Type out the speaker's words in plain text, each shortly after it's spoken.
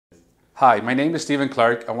Hi, my name is Stephen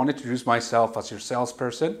Clark. I want to introduce myself as your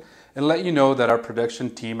salesperson and let you know that our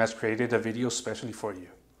production team has created a video specially for you.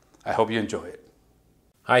 I hope you enjoy it.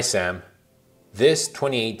 Hi Sam. This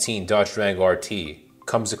 2018 Dodge Durango RT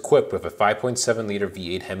comes equipped with a 5.7 liter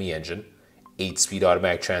V8 Hemi engine, 8-speed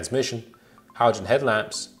automatic transmission, halogen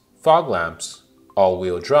headlamps, fog lamps,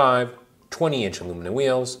 all-wheel drive, 20-inch aluminum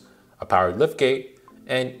wheels, a powered liftgate,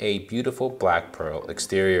 and a beautiful black pearl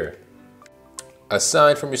exterior.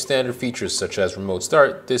 Aside from your standard features such as remote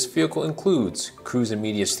start, this vehicle includes cruise and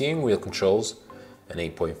media steering wheel controls, an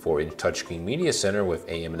 8.4-inch touchscreen media center with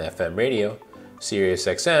AM and FM radio, Sirius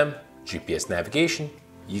XM, GPS navigation,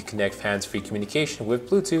 Uconnect hands-free communication with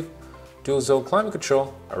Bluetooth, dual-zone climate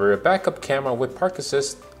control, a rear backup camera with park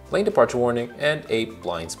assist, lane departure warning, and a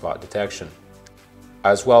blind spot detection.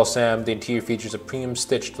 As well, Sam, the interior features a premium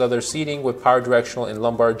stitched leather seating with power directional and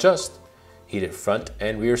lumbar adjust, heated front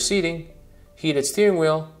and rear seating, heated steering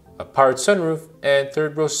wheel, a powered sunroof, and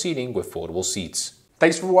third row seating with foldable seats.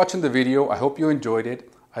 Thanks for watching the video. I hope you enjoyed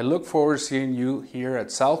it. I look forward to seeing you here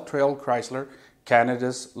at South Trail Chrysler,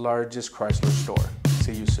 Canada's largest Chrysler store.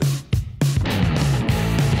 See you soon.